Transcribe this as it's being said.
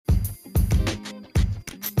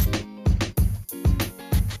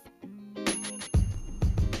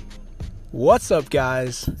What's up,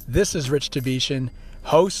 guys? This is Rich Tabishan,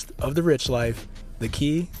 host of The Rich Life, the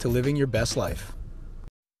key to living your best life.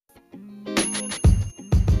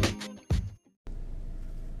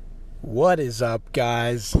 What is up,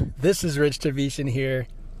 guys? This is Rich Tabishan here.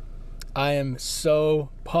 I am so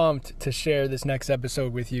pumped to share this next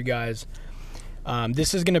episode with you guys.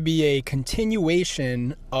 This is going to be a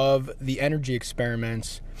continuation of the energy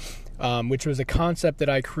experiments, which was a concept that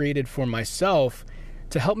I created for myself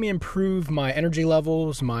to help me improve my energy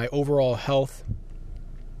levels, my overall health,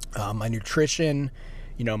 my nutrition,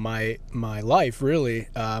 my life really,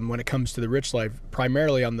 when it comes to the rich life,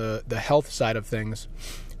 primarily on the health side of things.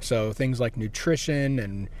 So things like nutrition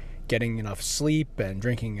and getting enough sleep and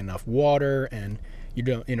drinking enough water, and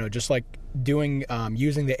just like doing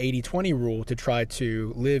using the 80-20 rule to try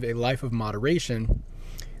to live a life of moderation,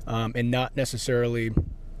 and not necessarily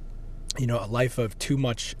a life of too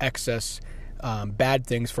much excess bad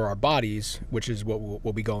things for our bodies, which is what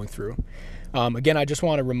we'll be going through. Again, I just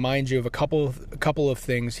want to remind you of a couple of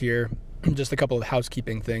things here, just a couple of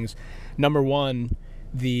housekeeping things. Number one,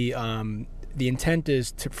 the intent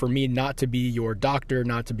is for me not to be your doctor,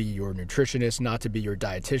 not to be your nutritionist, not to be your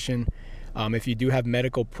dietitian. If you do have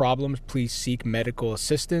medical problems, please seek medical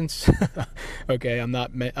assistance. Okay, I'm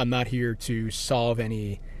not here to solve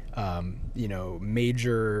any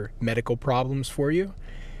major medical problems for you.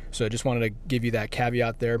 So I just wanted to give you that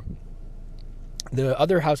caveat there. The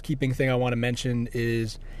other housekeeping thing I want to mention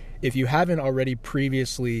is, if you haven't already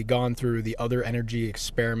previously gone through the other energy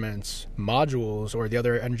experiments modules or the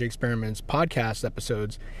other energy experiments podcast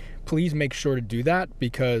episodes, please make sure to do that,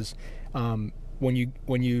 because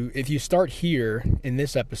if you start here in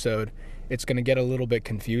this episode, it's going to get a little bit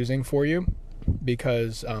confusing for you,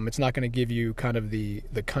 because it's not going to give you kind of the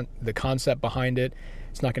concept behind it.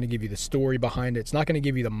 It's not going to give you the story behind it. It's not going to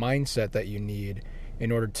give you the mindset that you need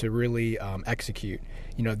in order to really execute.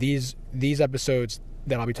 These episodes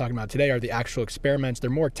that I'll be talking about today are the actual experiments. They're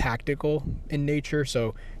more tactical in nature,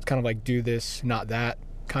 so it's kind of like do this, not that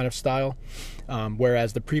kind of style.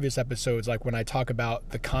 Whereas the previous episodes, like when I talk about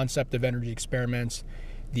the concept of energy experiments,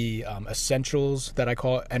 the essentials that I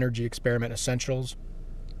call energy experiment essentials,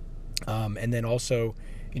 and then also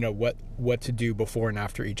what to do before and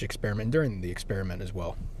after each experiment, during the experiment as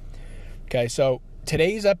well. Okay, so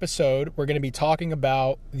today's episode, we're going to be talking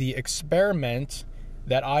about the experiment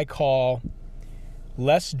that I call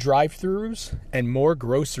less drive-thrus and more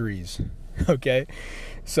groceries. Okay,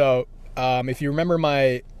 so if you remember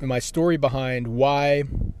my story behind why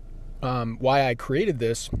I created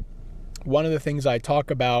this, one of the things I talk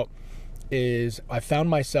about is I found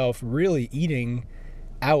myself really eating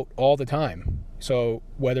out all the time. So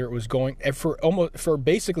whether it was going for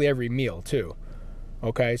basically every meal too.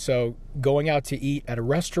 Okay, so going out to eat at a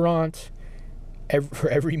restaurant for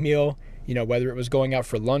every meal, whether it was going out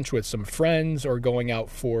for lunch with some friends or going out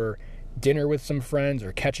for dinner with some friends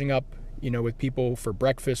or catching up, with people for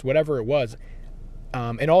breakfast, whatever it was.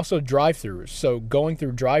 And also drive-thrus. So going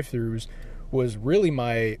through drive-thrus was really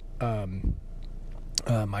my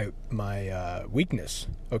weakness.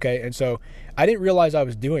 Okay. And so I didn't realize I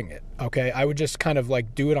was doing it. Okay. I would just kind of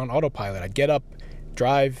like do it on autopilot. I'd get up,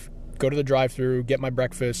 drive, go to the drive-thru, get my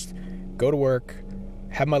breakfast, go to work,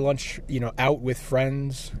 have my lunch, out with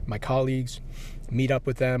friends, my colleagues, meet up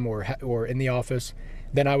with them or in the office.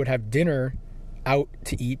 Then I would have dinner out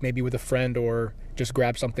to eat, maybe with a friend, or just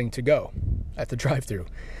grab something to go at the drive-thru.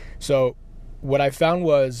 So what I found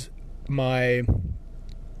was I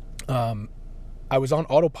was on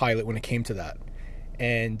autopilot when it came to that.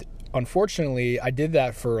 And unfortunately, I did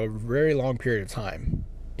that for a very long period of time,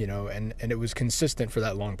 and it was consistent for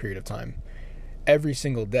that long period of time, every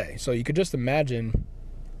single day. So you could just imagine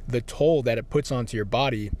the toll that it puts onto your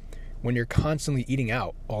body when you're constantly eating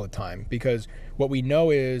out all the time. Because what we know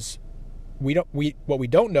is, what we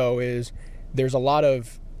don't know is there's a lot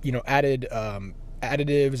of, added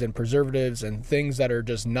additives and preservatives and things that are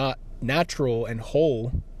just not natural and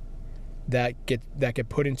whole that get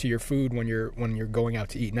put into your food when you're going out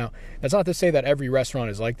to eat. Now, that's not to say that every restaurant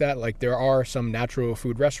is like that. Like, there are some natural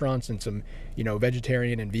food restaurants and some,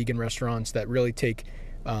 vegetarian and vegan restaurants that really take,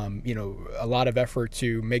 a lot of effort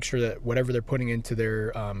to make sure that whatever they're putting into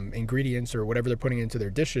their ingredients or whatever they're putting into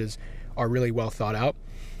their dishes are really well thought out.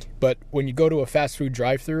 But when you go to a fast food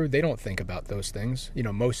drive-thru, they don't think about those things.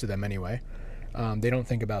 Most of them anyway. They don't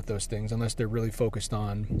think about those things unless they're really focused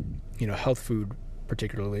on, health food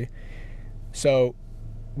particularly. So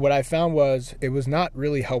what I found was it was not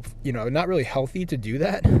really healthy to do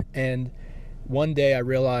that. And one day I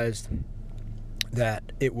realized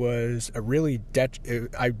that it was a really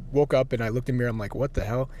I woke up and I looked in the mirror. I'm like, what the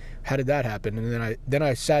hell? How did that happen? And then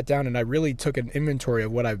I sat down and I really took an inventory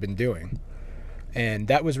of what I've been doing. And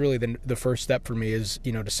that was really the first step for me, is,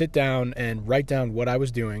 to sit down and write down what I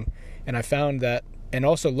was doing. And I found that, and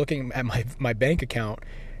also looking at my bank account,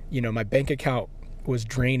 my bank account was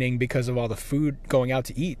draining because of all the food going out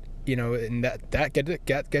to eat, and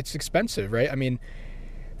that gets expensive, right? I mean,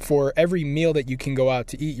 for every meal that you can go out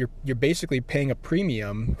to eat, you're basically paying a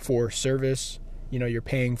premium for service. You're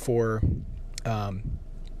paying for,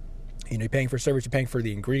 you're paying for service, you're paying for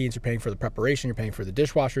the ingredients, you're paying for the preparation, you're paying for the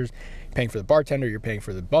dishwashers, you're paying for the bartender, you're paying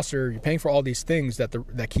for the busser, you're paying for all these things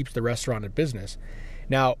that keeps the restaurant in business.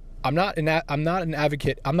 Now, I'm not an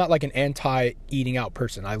advocate. I'm not like an anti-eating out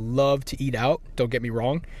person. I love to eat out. Don't get me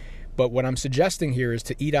wrong. But what I'm suggesting here is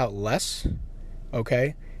to eat out less.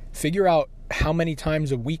 Okay? Figure out how many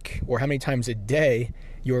times a week or how many times a day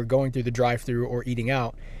you're going through the drive-thru or eating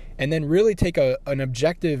out, and then really take an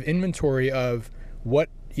objective inventory of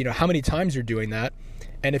how many times you're doing that.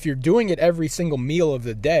 And if you're doing it every single meal of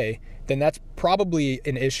the day, then that's probably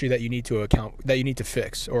an issue that you need to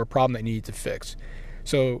fix, or a problem that you need to fix.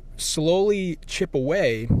 So slowly chip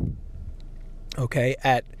away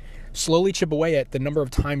at the number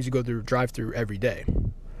of times you go through drive-thru every day.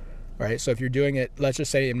 Right? So if you're doing it, let's just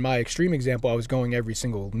say in my extreme example, I was going every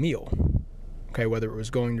single meal. Okay, whether it was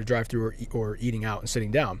going to drive-thru or eating out and sitting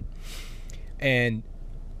down. And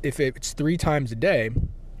if it's 3 times a day,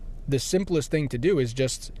 the simplest thing to do is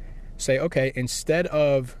just say, okay, instead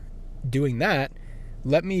of doing that,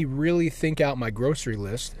 let me really think out my grocery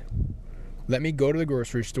list. Let me go to the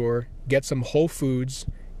grocery store, get some whole foods,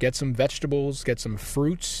 get some vegetables, get some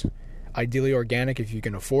fruits, ideally organic if you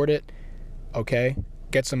can afford it. Okay?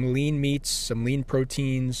 Get some lean meats, some lean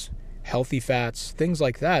proteins, healthy fats, things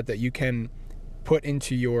like that you can put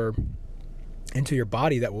into your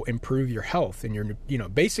body that will improve your health. And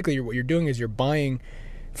basically what you're doing is you're buying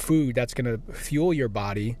food that's going to fuel your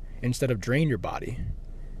body instead of drain your body.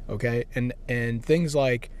 Okay? And things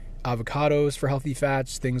like avocados for healthy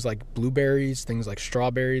fats, things like blueberries, things like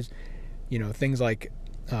strawberries, things like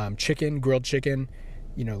chicken, grilled chicken,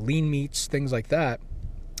 lean meats, things like that.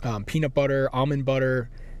 Peanut butter, almond butter,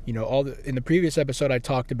 in the previous episode I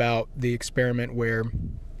talked about the experiment where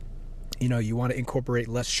you want to incorporate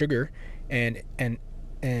less sugar and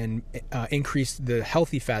increase the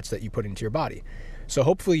healthy fats that you put into your body. So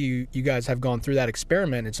hopefully you guys have gone through that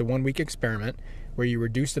experiment. It's a 1-week experiment where you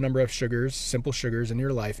reduce the number of sugars, simple sugars in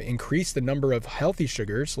your life, increase the number of healthy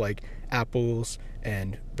sugars like apples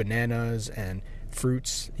and bananas and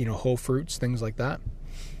fruits, whole fruits, things like that.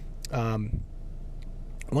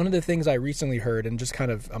 One of the things I recently heard, and just kind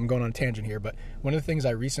of, I'm going on a tangent here, but one of the things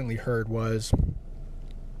I recently heard was,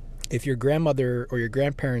 if your grandmother or your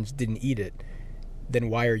grandparents didn't eat it, then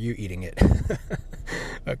why are you eating it?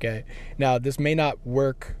 Okay. Now, this may not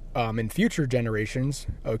work in future generations.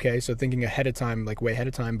 Okay. So thinking ahead of time, like way ahead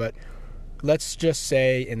of time, but let's just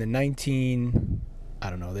say in the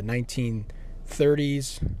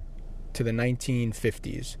 1930s to the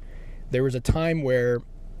 1950s, there was a time where,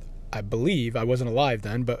 I believe, I wasn't alive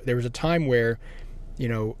then, but there was a time where,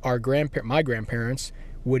 my grandparents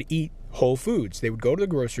would eat whole foods. They would go to the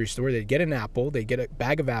grocery store, they'd get an apple, they'd get a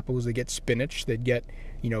bag of apples, they'd get spinach, they'd get,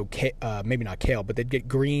 maybe not kale, but they'd get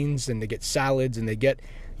greens, and they'd get salads, and they'd get,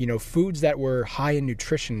 foods that were high in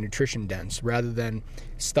nutrition dense, rather than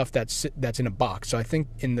stuff that's in a box. So I think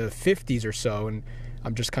in the 50s or so, and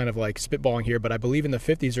I'm just kind of like spitballing here, but I believe in the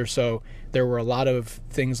 50s or so, there were a lot of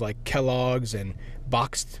things like Kellogg's and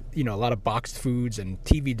a lot of boxed foods, and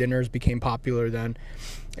TV dinners became popular then.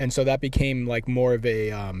 And so that became like more of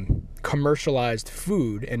a commercialized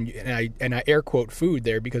food, and I air quote food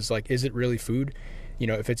there, because like, is it really food?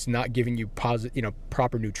 If it's not giving you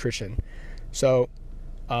proper nutrition. So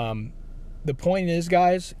the point is,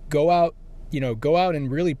 guys, go out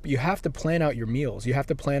and really, you have to plan out your meals. You have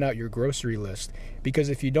to plan out your grocery list, because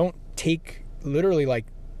if you don't take literally like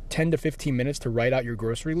 10 to 15 minutes to write out your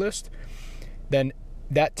grocery list, then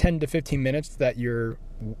that 10 to 15 minutes that you're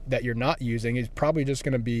not using is probably just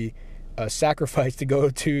going to be a sacrifice to go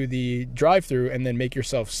to the drive-thru and then make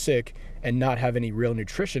yourself sick and not have any real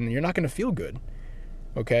nutrition, and you're not going to feel good.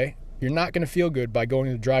 Okay? You're not going to feel good by going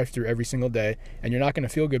to the drive-thru every single day, and you're not going to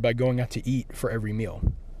feel good by going out to eat for every meal,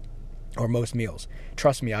 or most meals.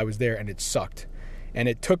 Trust me, I was there and it sucked. And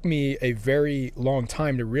it took me a very long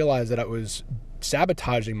time to realize that I was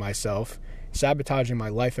sabotaging myself, sabotaging my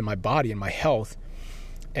life and my body and my health,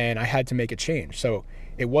 and I had to make a change. So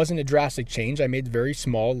it wasn't a drastic change. I made very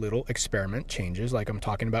small little experiment changes like I'm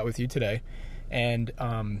talking about with you today. And,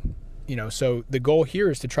 So the goal here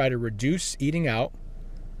is to try to reduce eating out.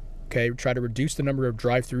 Okay, try to reduce the number of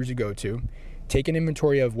drive-thrus you go to. Take an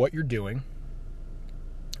inventory of what you're doing.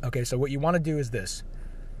 Okay, so what you want to do is this.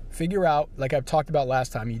 Figure out, like I've talked about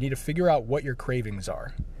last time, you need to figure out what your cravings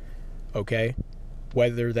are. Okay?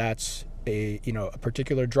 Whether that's a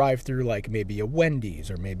particular drive-thru, like maybe a Wendy's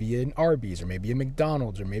or maybe an Arby's or maybe a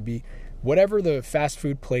McDonald's or maybe whatever the fast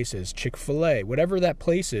food place is, Chick-fil-A, whatever that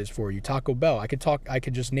place is for you, Taco Bell. I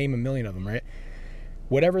could just name a million of them, right?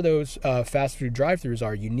 Whatever those fast food drive-thrus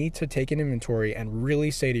are, you need to take an inventory and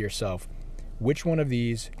really say to yourself, which one of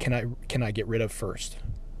these can I get rid of first?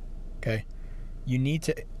 Okay? You need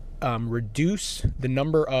to reduce the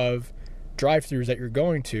number of drive-thrus that you're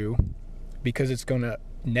going to because it's going to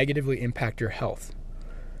negatively impact your health.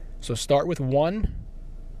 So start with one.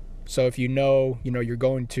 So if you're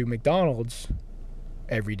going to McDonald's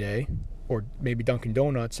every day or maybe Dunkin'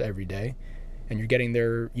 Donuts every day and you're getting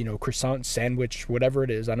their, croissant sandwich, whatever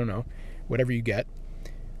it is, I don't know, whatever you get,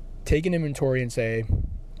 take an inventory and say,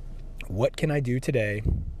 what can I do today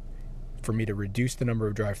for me to reduce the number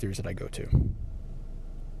of drive-thrus that I go to?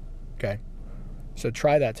 Okay? So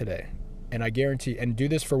try that today. And I guarantee, and do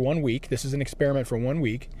this for 1 week. This is an experiment for 1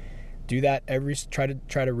 week. Do that try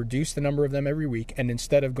to reduce the number of them every week. And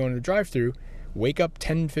instead of going to the drive-thru, wake up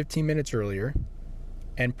 10, 15 minutes earlier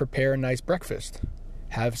and prepare a nice breakfast.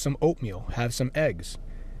 Have some oatmeal, have some eggs,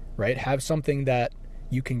 right? Have something that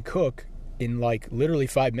you can cook in like literally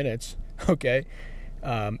 5 minutes. Okay.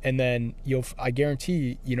 And then I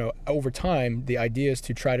guarantee, over time, the idea is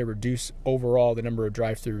to try to reduce overall the number of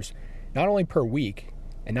drive-thrus, not only per week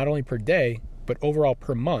and not only per day, but overall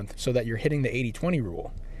per month, so that you're hitting the 80-20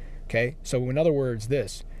 rule. Okay. So in other words,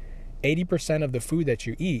 80% of the food that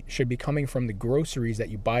you eat should be coming from the groceries that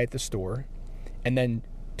you buy at the store. And then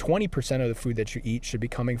 20% of the food that you eat should be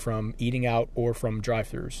coming from eating out or from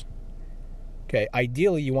drive-thrus. Okay.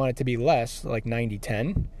 Ideally, you want it to be less, like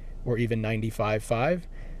 90-10 or even 95-5,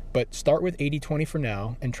 but start with 80-20 for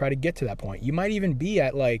now and try to get to that point. You might even be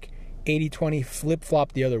at like 80-20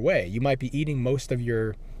 flip-flop the other way. You might be eating most of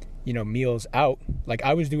your, meals out. Like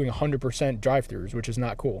I was doing 100% drive-thrus, which is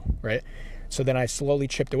not cool, right? So then I slowly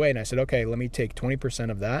chipped away and I said, okay, let me take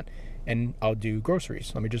 20% of that and I'll do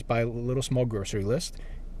groceries. Let me just buy a little small grocery list,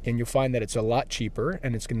 and you'll find that it's a lot cheaper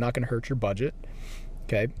and it's not going to hurt your budget.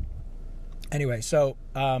 Okay. Anyway, so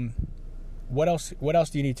what else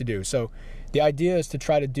do you need to do? So the idea is to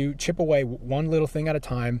try to chip away one little thing at a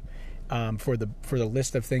time for the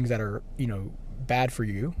list of things that are, bad for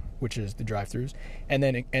you, which is the drive-thrus, and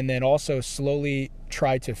then also slowly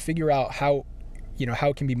try to figure out how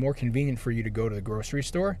it can be more convenient for you to go to the grocery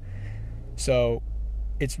store. So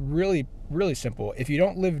it's really, really simple. If you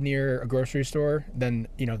don't live near a grocery store, then,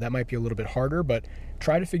 that might be a little bit harder, but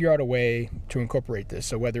try to figure out a way to incorporate this.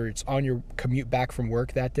 So whether it's on your commute back from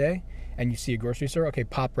work that day and you see a grocery store, okay,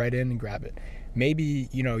 pop right in and grab it. Maybe,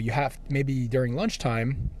 maybe during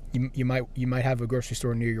lunchtime, you might have a grocery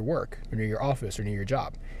store near your work or near your office or near your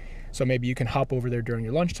job. So maybe you can hop over there during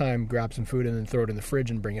your lunchtime, grab some food, and then throw it in the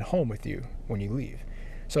fridge and bring it home with you when you leave.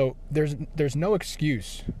 So there's no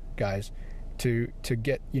excuse, guys, to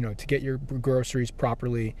get your groceries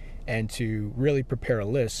properly and to really prepare a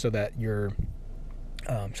list so that you're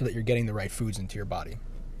getting the right foods into your body.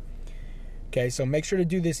 Okay, so make sure to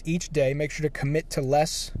do this each day. Make sure to commit to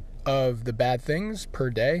less of the bad things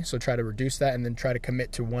per day. So try to reduce that and then try to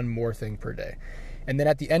commit to one more thing per day. And then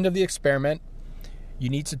at the end of the experiment, you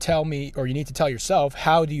need to tell me, or you need to tell yourself,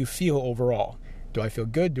 how do you feel overall? Do I feel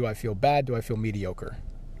good? Do I feel bad? Do I feel mediocre?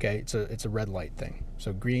 Okay, it's a red light thing.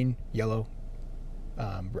 So green, yellow,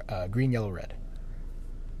 red.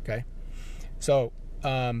 Okay, so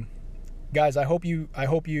guys, I hope you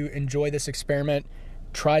enjoy this experiment.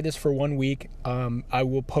 Try this for 1 week. I'll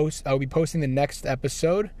be posting the next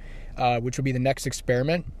episode, which will be the next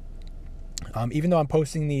experiment. Even though I'm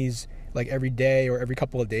posting these like every day or every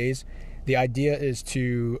couple of days, the idea is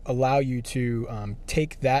to allow you to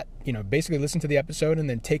take that, basically listen to the episode and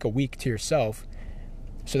then take a week to yourself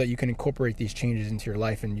so that you can incorporate these changes into your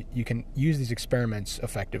life and you can use these experiments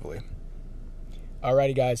effectively.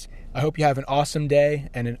 Alrighty, guys. I hope you have an awesome day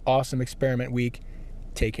and an awesome experiment week.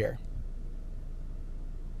 Take care.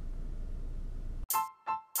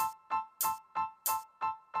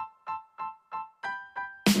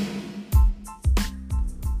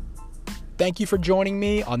 Thank you for joining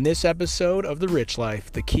me on this episode of The Rich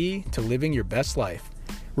Life, the key to living your best life.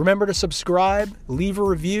 Remember to subscribe, leave a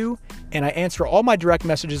review, and I answer all my direct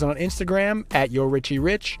messages on Instagram at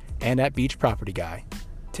YourRichieRich and at Beach Property Guy.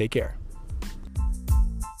 Take care.